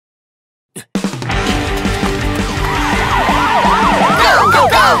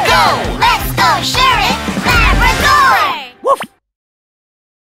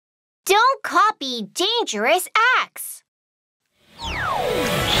copy dangerous acts. Super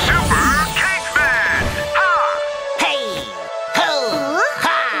Caveman! Ha! Hey! Ho!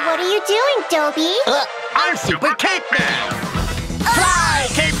 Ha! What are you doing, Dobie? I'm Super Caveman! Fly,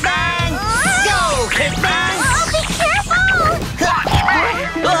 Caveman! Go, Caveman! Oh, be careful!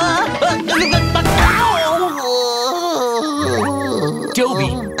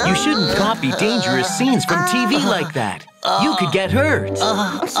 Dobie, you shouldn't copy dangerous scenes from TV like that. You could get hurt.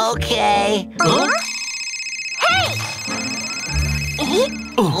 Okay.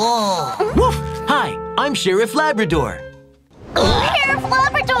 Woof! Hi, I'm Sheriff Labrador. Sheriff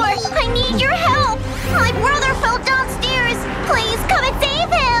Labrador, I need your help. My brother fell downstairs. Please come and save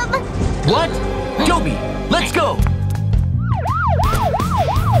him. What? Dobie, let's go.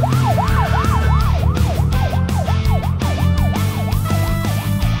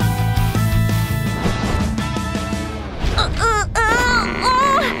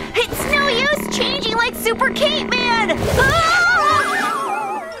 It's no use changing like Super Caveman.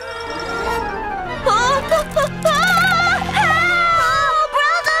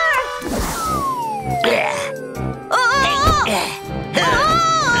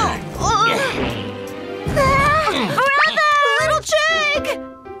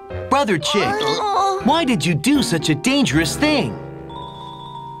 Brother Chick, why did you do such a dangerous thing?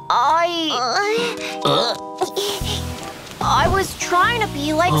 I was trying to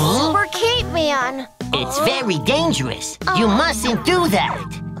be like Super Caveman. It's very dangerous. You mustn't do that.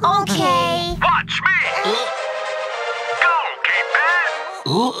 Okay. Watch me! Go, Caveman!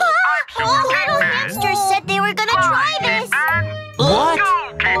 I'm Super Little Caveman! hamsters said they were gonna try this. Caveman! What?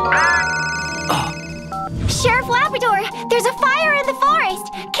 Go, Caveman! Sheriff Labrador, there's a fire in the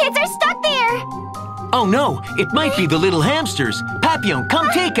forest. Kids are stuck there. Oh no, it might be the little hamsters. Papillon, come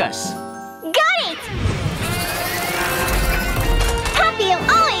take us. Got it! Papillon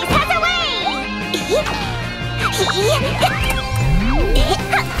always has a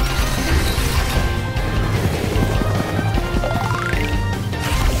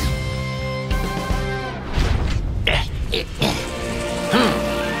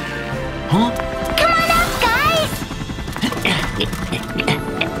Huh? Come on up, guys!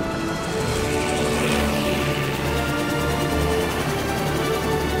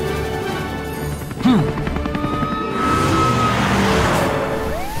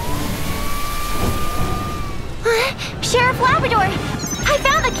 Sheriff Labrador, I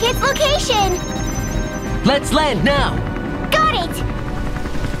found the kid's location. Let's land now. Got it!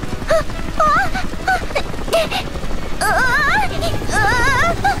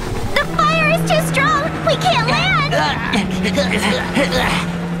 The fire is too strong! We can't land!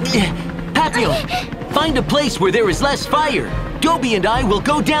 Papillon, find a place where there is less fire. Dobie and I will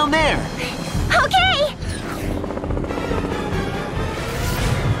go down there. Okay!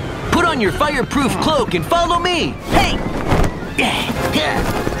 Put on your fireproof cloak and follow me. Hey!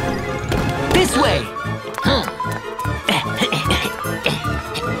 This way.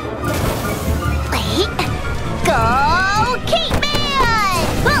 Go, Caveman!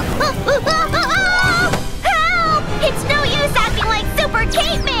 Help! It's no use acting like Super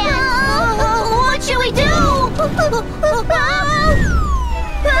Caveman! What should we do?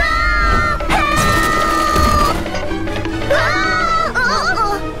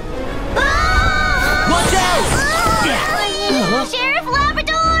 Watch out! Sheriff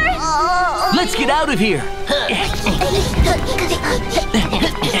Labrador! Let's get out of here.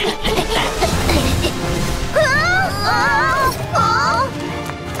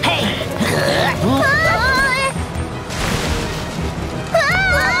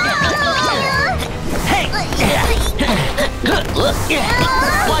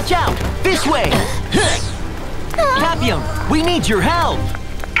 Watch out! This way! Papillon, we need your help!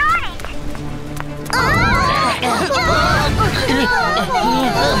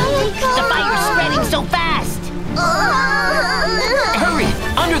 The fire's spreading so fast. Hurry!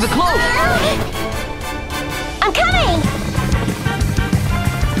 Under the cloak! I'm coming!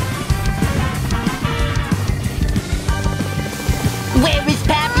 Where is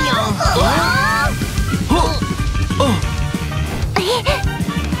Papillon?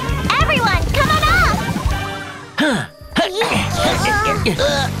 Everyone, come on up!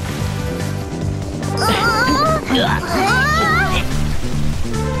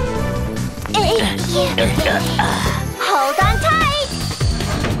 Hold on tight!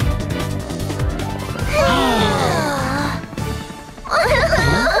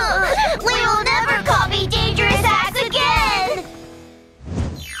 We'll never copy dangerous acts again!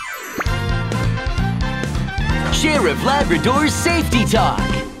 Sheriff Labrador's Safety Talk.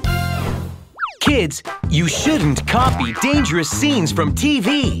 Kids, You shouldn't copy dangerous scenes from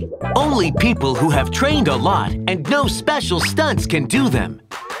TV. Only people who have trained a lot and know special stunts can do them.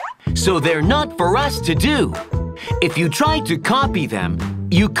 So they're not for us to do. If you try to copy them,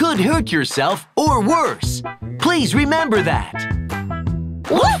 you could hurt yourself or worse. Please remember that.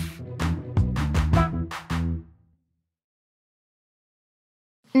 Woof!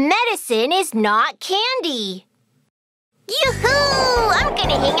 Medicine is not candy. Yoo-hoo! I'm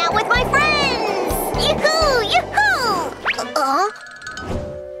gonna hang out with my friends! Yoo-hoo! Yoo-hoo!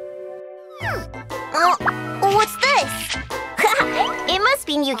 What's this? It must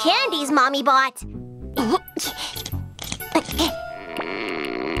be new candies Mommy bought.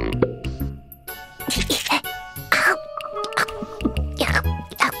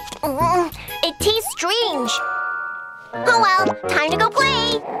 It tastes strange. Oh well, time to go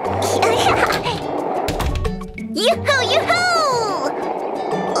play. Yoo-hoo! Yoo-hoo!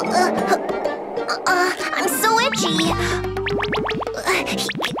 I'm so itchy.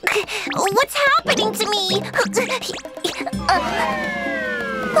 What's happening to me?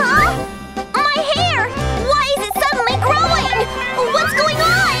 Huh? My hair! Why is it suddenly growing? What's going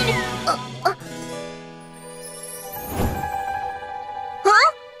on? Huh?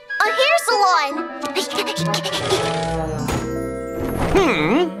 A hair salon!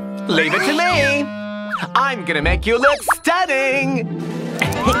 Leave it to me. I'm gonna make you look stunning.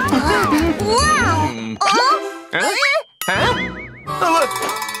 Wow! Huh? Oh, look!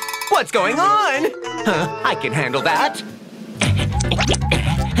 What's going on? I can handle that.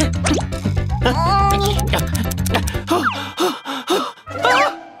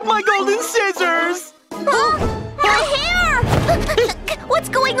 My golden scissors! My hair! What's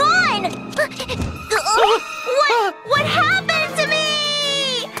going on? What happened to me?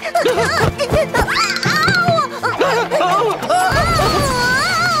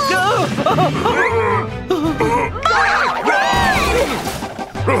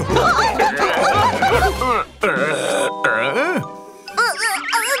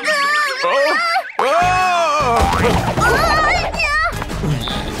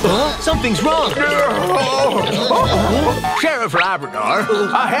 Something's wrong. Sheriff Labrador,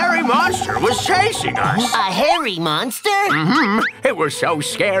 a hairy monster was chasing us. A hairy monster? It was so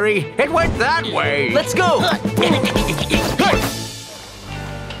scary, it went that way. Let's go.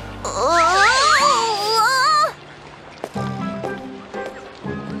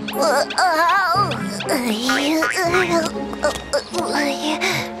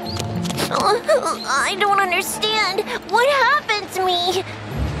 I don't understand. What happened to me?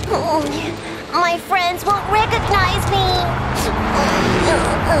 My friends won't recognize me.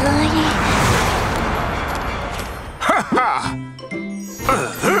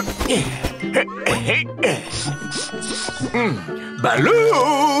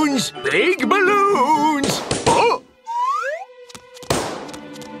 Balloons! Big balloons! Oh!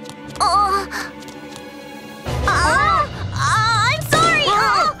 I'm sorry.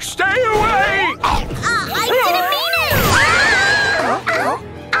 Stay away! I didn't mean it.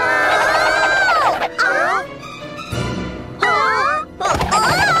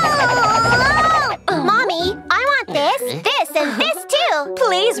 Mommy, I want this, and this too.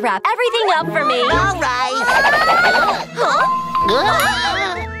 Please wrap everything up for me. All right.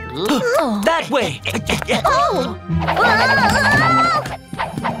 That way.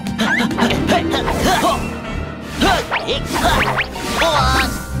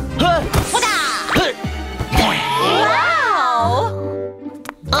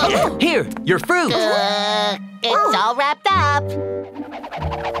 Wow! Here, your fruit. It's all wrapped up.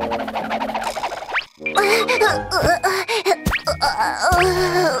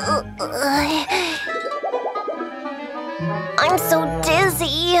 I'm so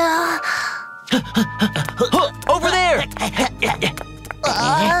dizzy. Over there.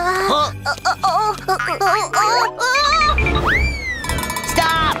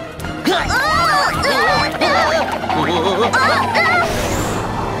 Stop!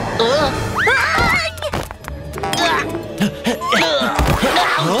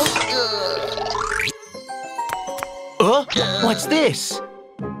 What's this?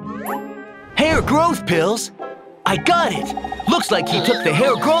 Hair growth pills? I got it. Looks like he took the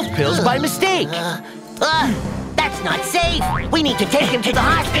hair growth pills by mistake. That's not safe. We need to take him to the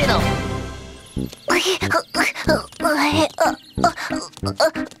hospital.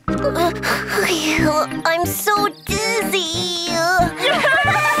 I'm so dizzy.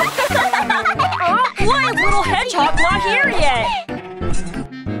 Why, little hedgehog not here yet?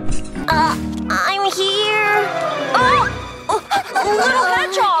 I'm here. Little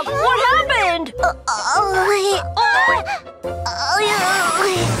hedgehog, what happened?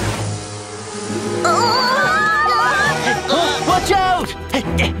 Oh.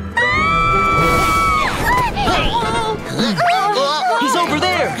 He's over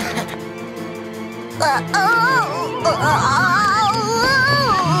there!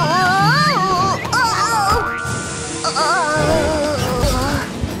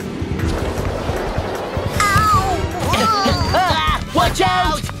 Watch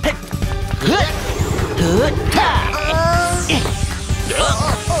out!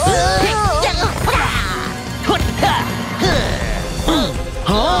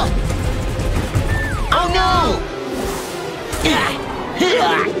 Huh? Oh no!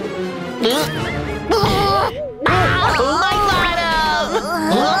 My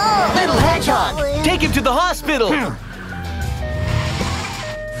bottom! Little hedgehog, take him to the hospital!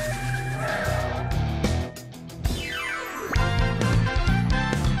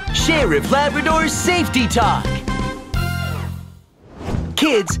 Sheriff Labrador's Safety Talk.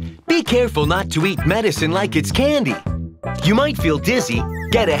 Kids, be careful not to eat medicine like it's candy. You might feel dizzy,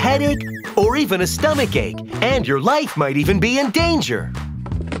 get a headache, or even a stomachache, and your life might even be in danger.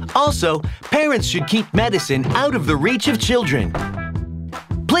 Also, parents should keep medicine out of the reach of children.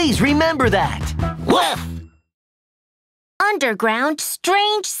 Please remember that. Woof! Underground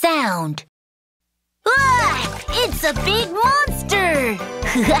strange sound. Ah, it's a big monster!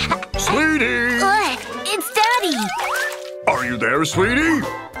 Sweetie! It's Daddy! Are you there, sweetie?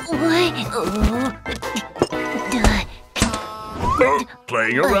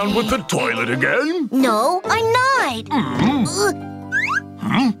 Playing around with the toilet again? No, I'm not!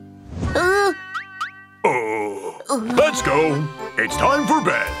 Let's go. It's time for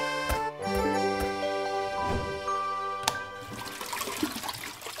bed.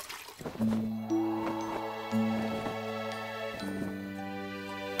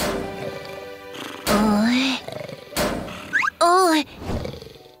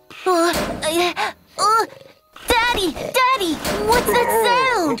 Daddy! Daddy! What's that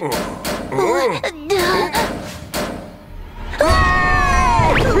sound?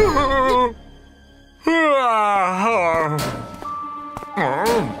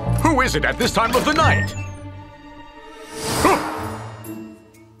 Who is it at this time of the night?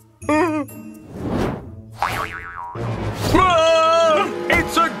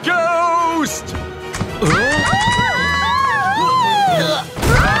 It's a ghost!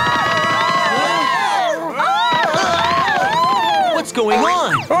 What's going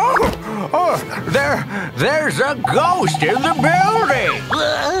on? There's a ghost in the building!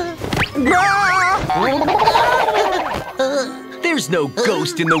 There's no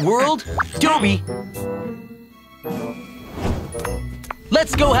ghost in the world. Dobie!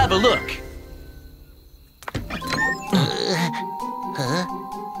 Let's go have a look.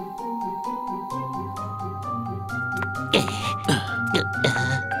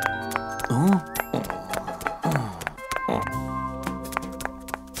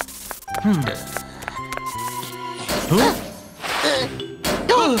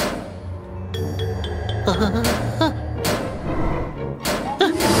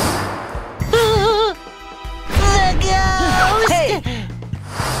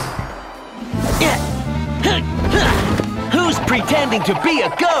 Who's pretending to be a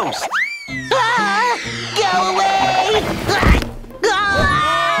ghost? Go away!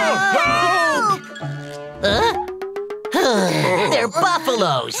 They're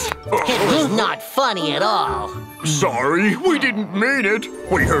buffaloes. It was not funny at all. Sorry, we didn't mean it.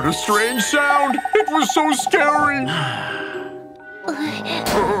 We heard a strange sound. It was so scary.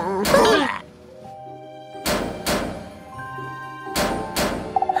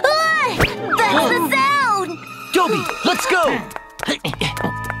 That's the sound! Dobie, let's go!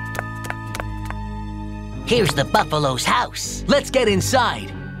 Here's the buffalo's house. Let's get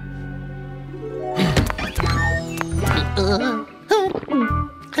inside.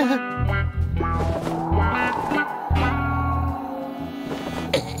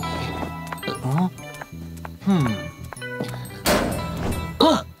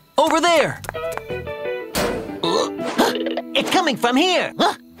 Over there! It's coming from here.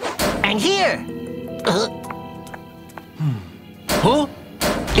 And here. Huh?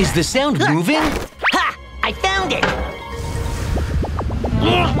 Is the sound moving? Ha! I found it!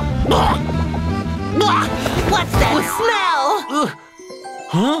 What's that smell?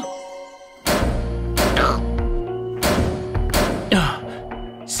 Huh?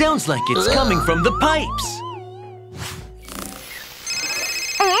 Sounds like it's coming from the pipes.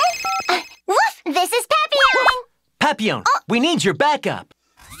 Woof! This is Papillon! Papillon, we need your backup.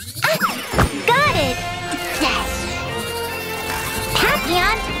 Got it!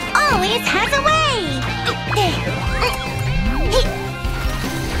 Papillon always has a way!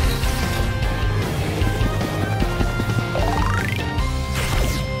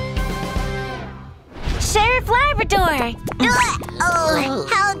 here. Oh,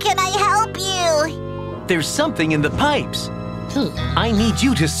 how can I help you? There's something in the pipes. I need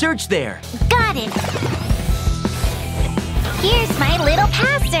you to search there. Got it. Here's my little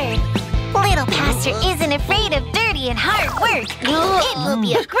pastor. Little pastor isn't afraid of dirty and hard work. It will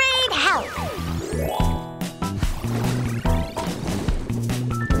be a great help.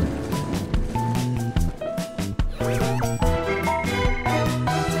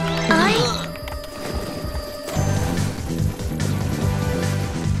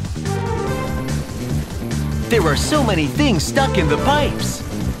 There are so many things stuck in the pipes.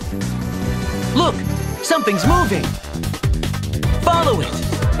 Look, something's moving. Follow it.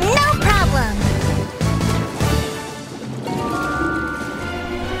 No problem.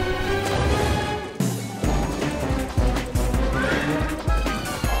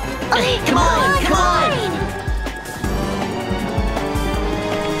 Come on, come on!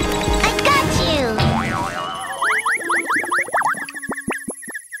 I got you.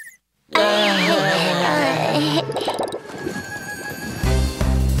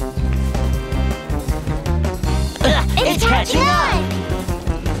 It's catching on!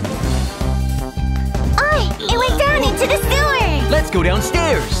 It went down into the sewer. Let's go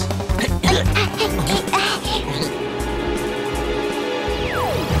downstairs.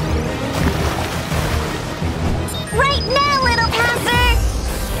 Right now, little passer.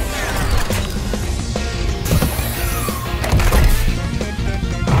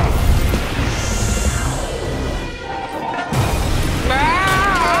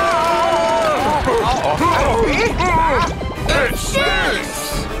 It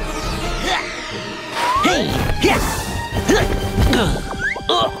stinks! Hey! Yes!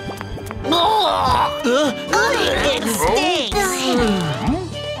 It stinks!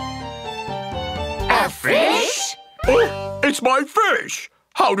 A fish? Oh, it's my fish!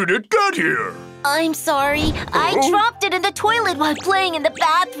 How did it get here? I'm sorry. I dropped it in the toilet while playing in the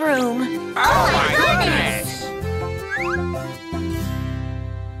bathroom. Oh my goodness!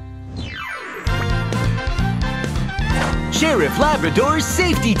 Sheriff Labrador's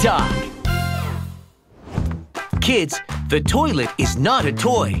Safety Talk. Kids, the toilet is not a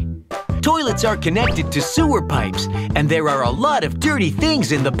toy. Toilets are connected to sewer pipes, and there are a lot of dirty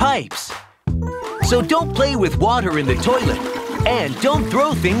things in the pipes. So don't play with water in the toilet, and don't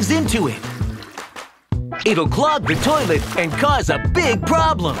throw things into it. It'll clog the toilet and cause a big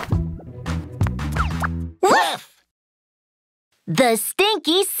problem. Woof! The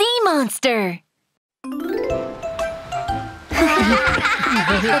stinky sea monster.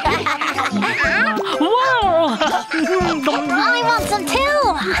 Whoa! I want some too.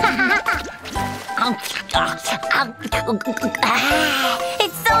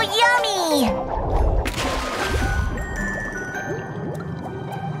 It's so yummy.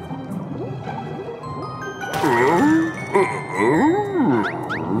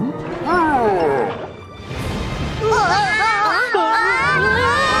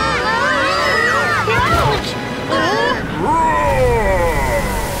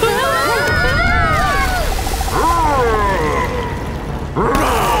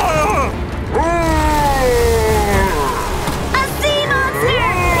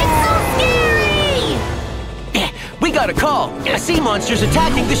 Got a call. A sea monster's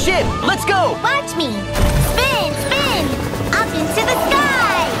attacking the ship. Let's go. Watch me. Spin, spin, up into the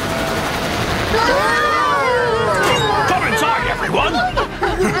sky. Come inside, everyone!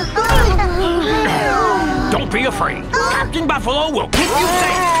 Don't be afraid. Captain Buffalo will keep you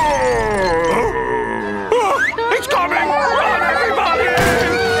safe. It's coming! Run, everybody!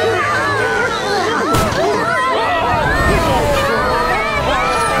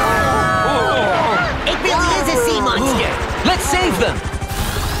 Let's save them!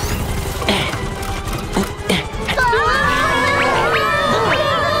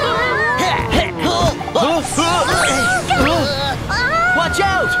 Watch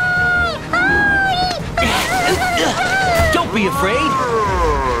out! Don't be afraid!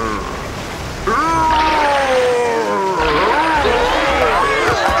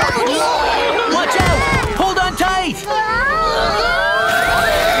 Watch out! Hold on tight!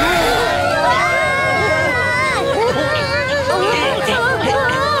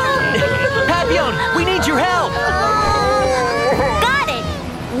 We need your help! Got it!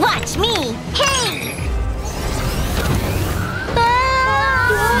 Watch me! Hey!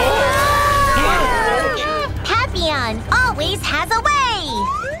 Papillon always has a way!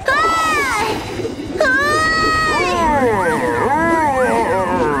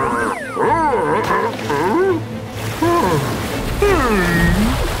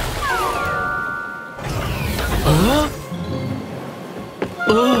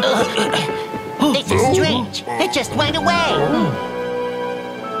 just went away.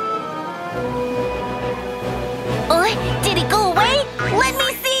 Did it go away? Let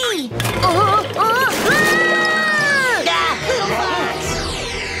me see!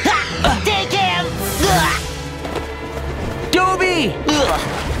 Take him! Dobie! Help!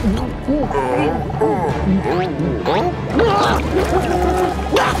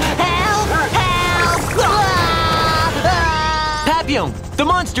 Papillon, the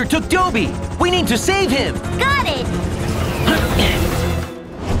monster took Dobie. We need to save him. Got it!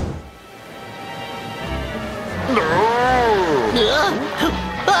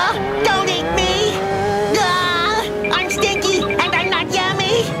 Don't eat me! I'm stinky and I'm not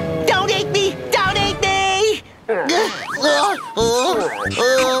yummy! Don't eat me! Don't eat me!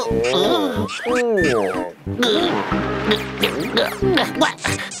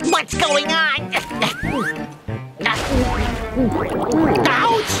 What's going on?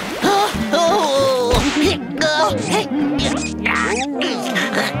 Ouch!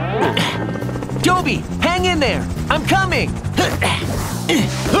 Dobie, hang in there. I'm coming.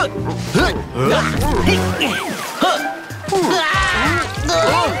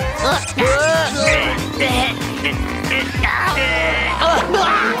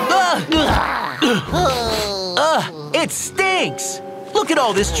 It stinks. Look at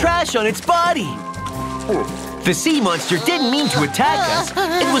all this trash on its body. The sea monster didn't mean to attack us.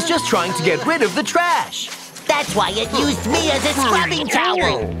 It was just trying to get rid of the trash. That's why it used me as a scrubbing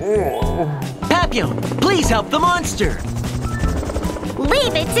towel. Papillon, please help the monster.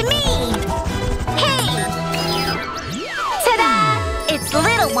 Leave it to me! Hey! Ta-da! It's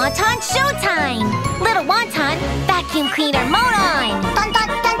Little Wonton showtime! Little Wonton, vacuum cleaner mode on! Dun dun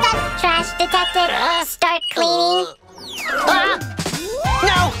dun dun! Trash detected, start cleaning!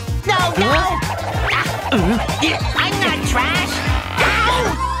 No! No! No! I'm not trash!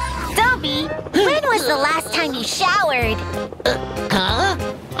 Ow! Dobie, when was the last time you showered? Huh?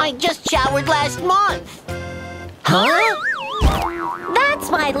 I just showered last month. Huh? That's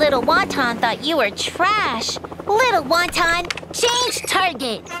why Little Wonton thought you were trash. Little Wonton, change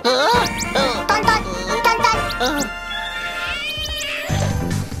target. Dun dun dun dun. Dun dun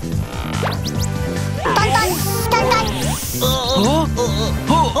dun dun.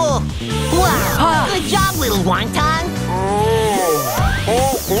 Wow! Good job, Little Wonton.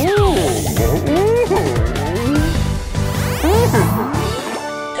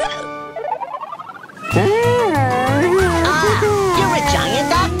 You're a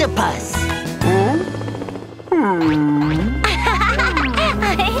giant octopus.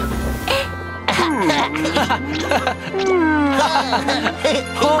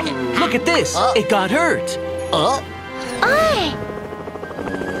 Look at this. It got hurt.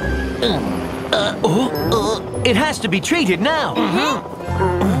 It has to be treated now.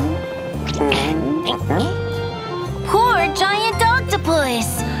 Poor giant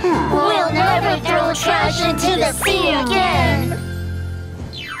octopus. We'll never throw trash into the sea again.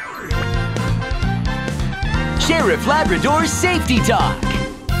 Sheriff Labrador's Safety Talk.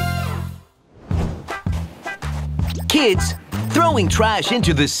 Kids, throwing trash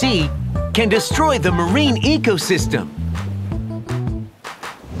into the sea can destroy the marine ecosystem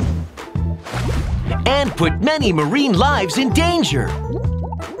and put many marine lives in danger.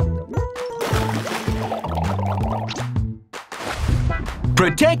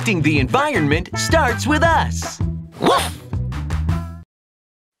 Protecting the environment starts with us. Woof!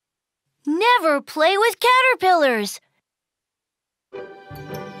 Never play with caterpillars.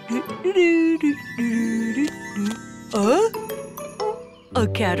 A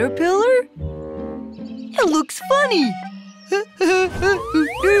caterpillar? It looks funny.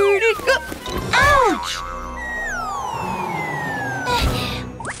 Ouch!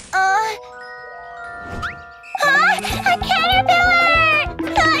 A caterpillar!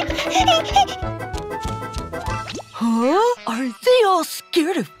 Huh? Are they all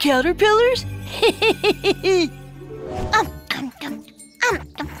scared of caterpillars?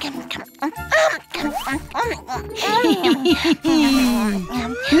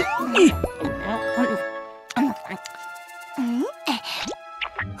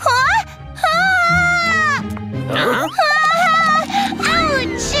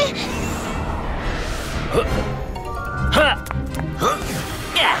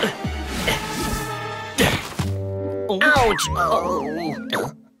 Ouch!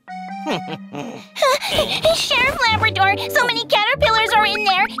 Sheriff Labrador, so many caterpillars are in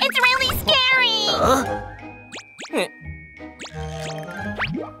there. It's really scary.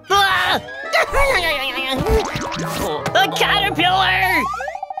 A caterpillar!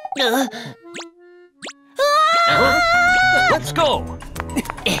 Let's go.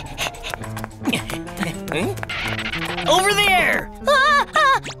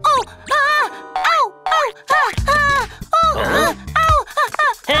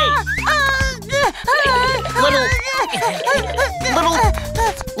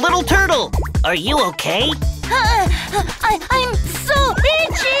 okay? I'm so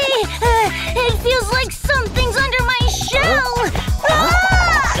itchy! It feels like something's under my shell!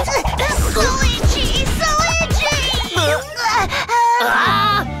 So itchy! So itchy!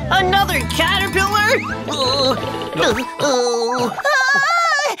 Another caterpillar?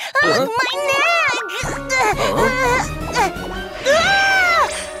 My neck!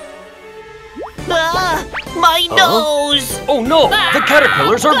 My nose! Oh no! The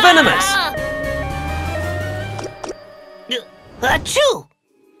caterpillars are venomous! Achoo!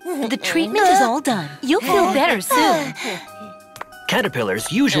 The treatment is all done. You'll feel better soon.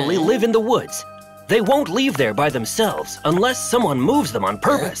 Caterpillars usually live in the woods. They won't leave there by themselves unless someone moves them on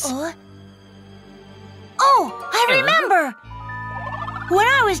purpose. Oh, I remember! When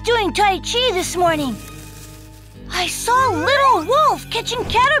I was doing Tai Chi this morning, I saw a little wolf catching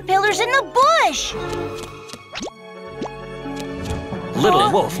caterpillars in the bush.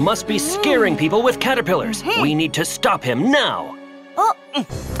 Little Wolf must be scaring people with caterpillars. We need to stop him now. Oh.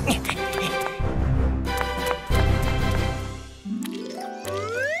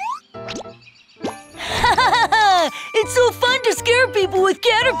 It's so fun to scare people with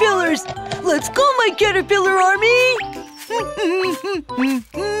caterpillars. Let's go, my caterpillar army.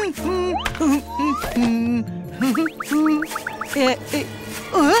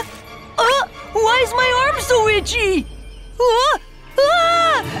 Why is my arm so itchy?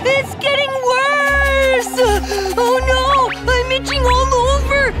 It's getting worse! Oh no! I'm itching all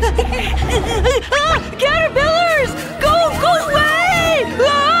over! Caterpillars! Go away!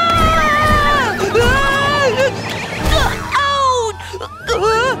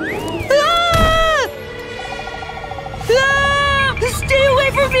 Out! Stay away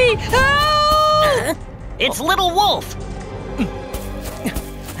from me! Ow! It's Little Wolf!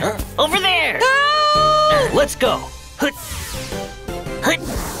 Over there! Let's go.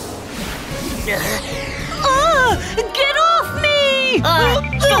 Get off me!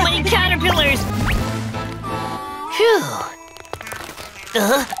 So many caterpillars! Phew!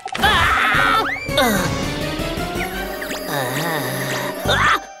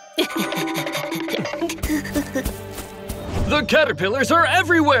 The caterpillars are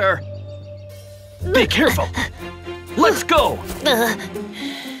everywhere. Be careful. Let's go.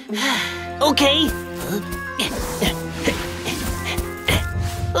 Okay.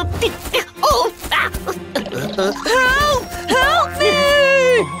 Help! Help me!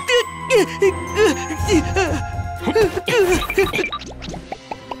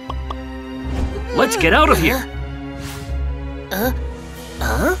 Let's get out of here.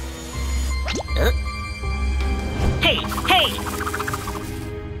 Hey!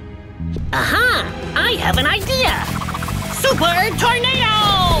 Aha! I have an idea! Super Tornado!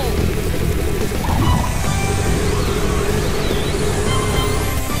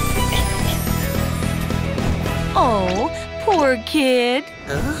 Oh, poor kid.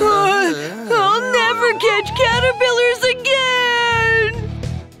 I'll never catch caterpillars again!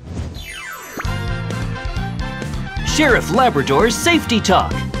 Sheriff Labrador's Safety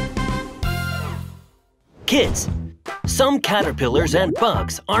Talk. Kids, some caterpillars and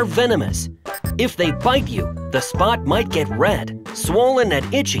bugs are venomous. If they bite you, the spot might get red, swollen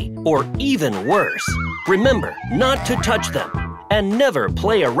and itchy, or even worse. Remember not to touch them and never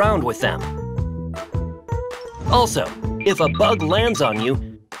play around with them. Also, if a bug lands on you,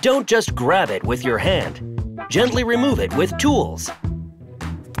 don't just grab it with your hand. Gently remove it with tools.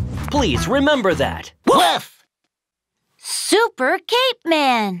 Please remember that. Woof! Super Cape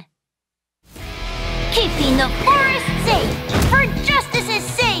Man. Keeping the forest safe for justice's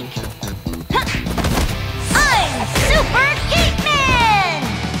sake. Huh. I'm Super Cape Man!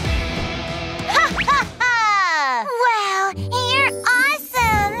 Ha ha ha! Wow, you're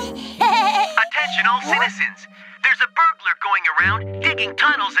awesome! Attention all citizens! There's a burglar going around digging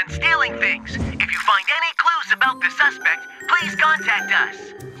tunnels and stealing things. If you find any clues about the suspect, please contact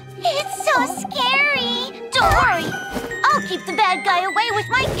us. It's so scary! Don't worry! I'll keep the bad guy away with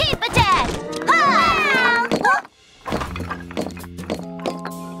my cape attack!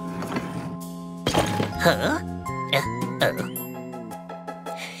 Ha!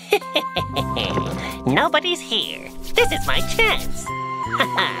 Nobody's here. This is my chance.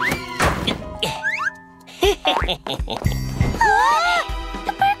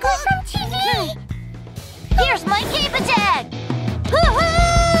 The burglar from TV! Here's my cape attack! Woohoo!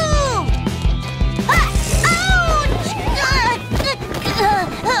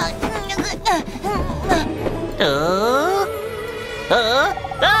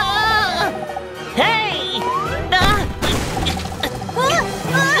 Hey!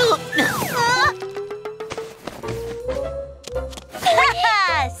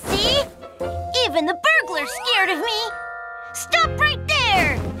 See? Even the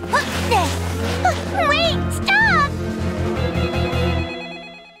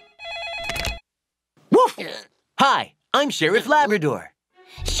Sheriff Labrador.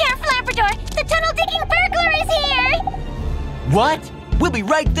 Sheriff Labrador, the tunnel-digging burglar is here! What? We'll be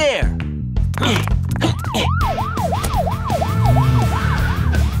right there.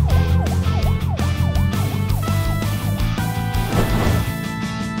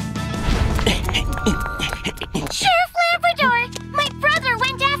 Sheriff Labrador! My brother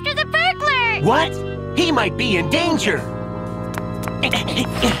went after the burglar! What? He might be in danger.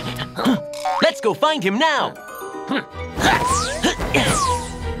 Let's go find him now.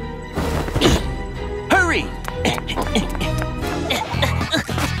 Hurry!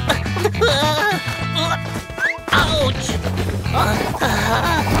 Ouch!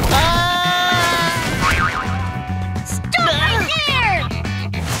 Stop right there!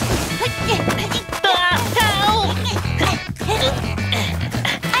 Help!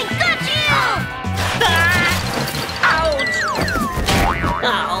 I got you! Ouch!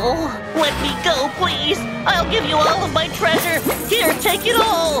 Oh, let me go, please. I'll give you all of my treasure. Here, take it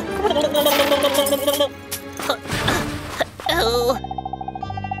all. Oh.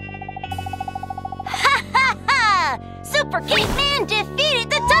 Ha ha ha! Super Caveman defeated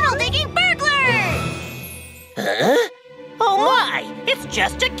the tunnel-digging burglar! Huh? Oh my! It's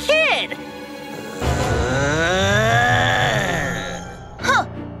just a kid! Huh!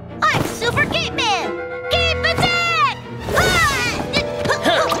 I'm Super Caveman! Cape attack!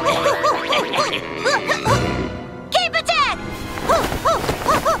 Cape attack!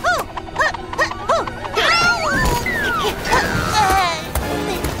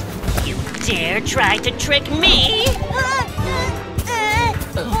 You dare try to trick me?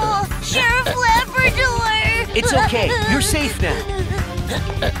 Sheriff Labrador! It's okay. You're safe now.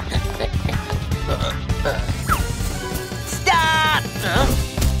 Stop!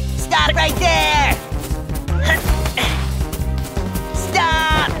 Stop right there!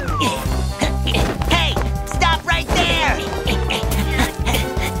 Stop! Hey, stop right there!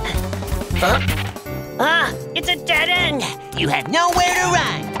 It's a dead end! You have nowhere to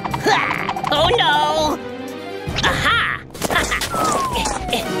run! Oh no! Aha!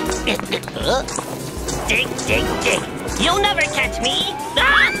 Dig, dig, dig! You'll never catch me!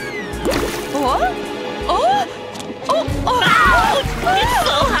 Ah! What? Oh! Oh! Oh! Ouch! It's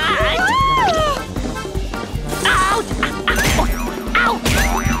so hot! Ouch! Ouch!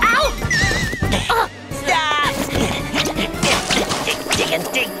 Ouch! Stop! Dig, dig, and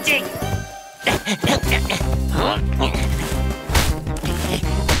dig, dig!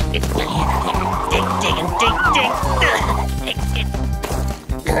 Dig, dig, and dig, dig!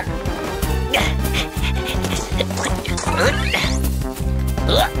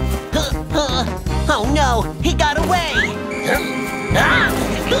 Oh no! He got away!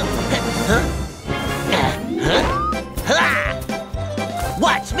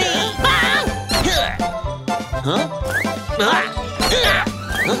 Watch me!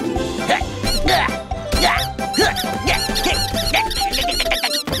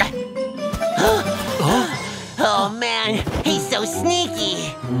 Oh man, he's so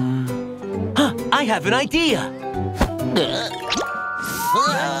sneaky! I have an idea.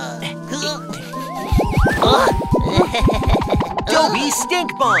 Dobby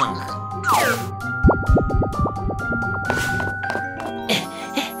Stink Bomb!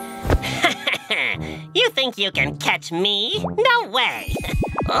 You think you can catch me? No way!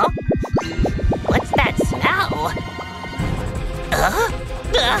 Huh? What's that smell?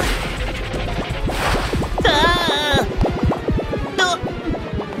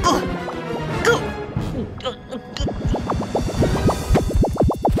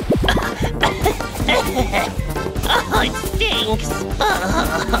 Oh, it stinks!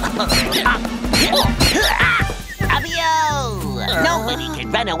 Abio! Nobody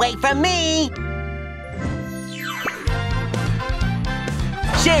can run away from me!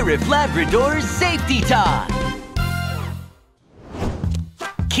 Sheriff Labrador's Safety Tie!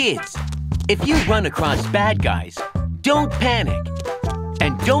 Kids, if you run across bad guys, don't panic.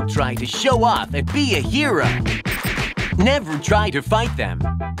 And don't try to show off and be a hero. Never try to fight them.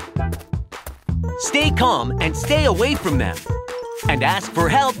 Stay calm and stay away from them. And ask for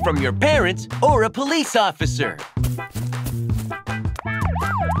help from your parents or a police officer.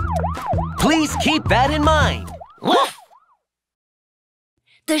 Please keep that in mind. Woof!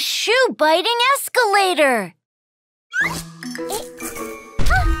 The shoe-biting escalator!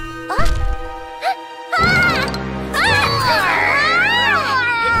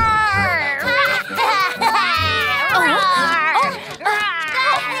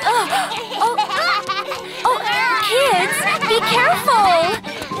 Kids, be careful!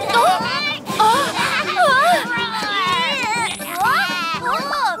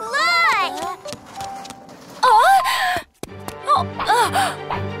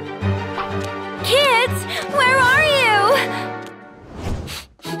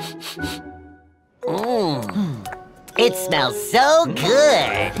 It smells so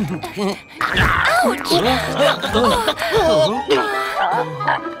good.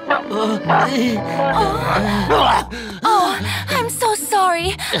 Oh, I'm so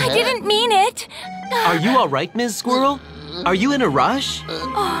sorry. I didn't mean it. Are you all right, Ms. Squirrel? Are you in a rush?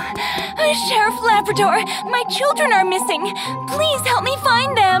 Sheriff Labrador, my children are missing. Please help me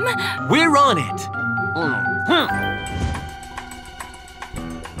find them. We're on it.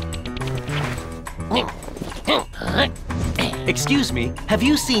 Excuse me, have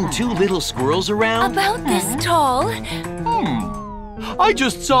you seen two little squirrels around? About this tall. I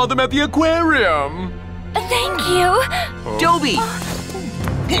just saw them at the aquarium. Thank you. Dobie!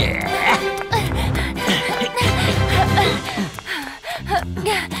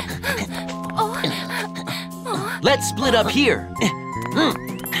 Let's split up here.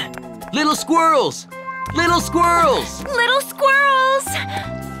 Little squirrels! Little squirrels! Little squirrels!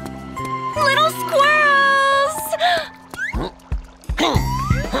 Little squirrels!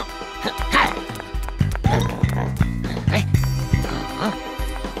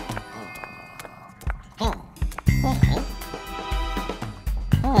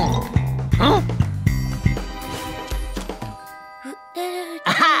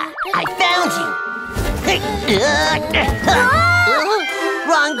 Aha! I found you!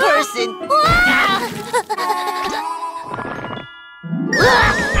 Wrong person!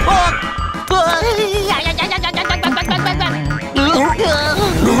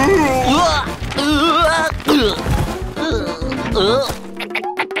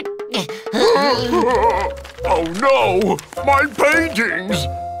 Oh no! My paintings!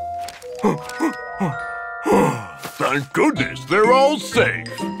 Thank goodness they're all safe.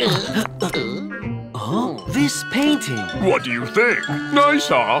 Oh, this painting. What do you think? Nice,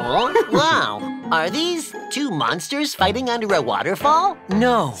 huh? Wow! Are these two monsters fighting under a waterfall?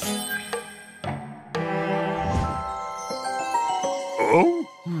 No. Oh?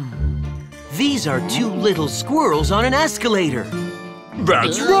 These are two little squirrels on an escalator.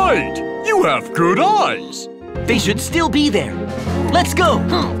 That's right! You have good eyes! They should still be there. Let's go!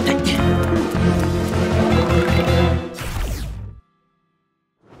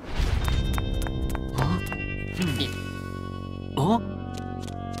 Oh?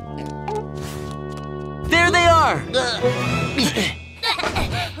 There they are!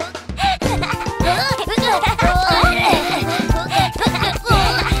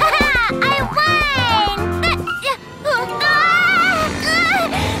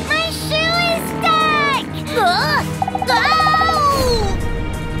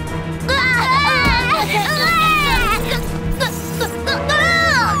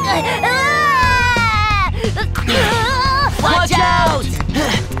 Watch out!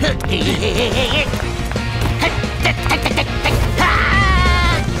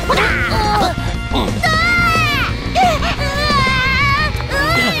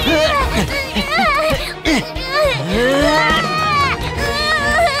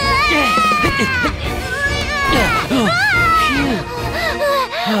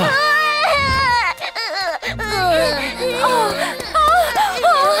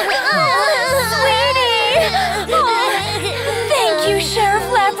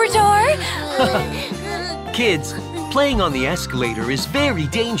 Kids, playing on the escalator is very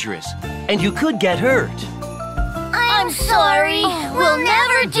dangerous, and you could get hurt. I'm sorry. We'll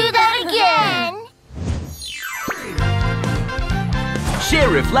never do that again.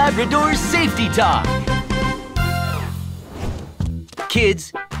 Sheriff Labrador's Safety Talk.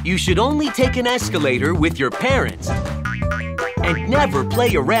 Kids, you should only take an escalator with your parents and never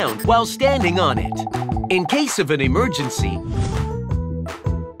play around while standing on it. In case of an emergency,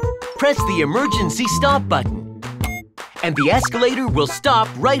 press the emergency stop button, and the escalator will stop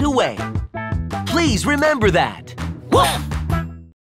right away. Please remember that. Woof!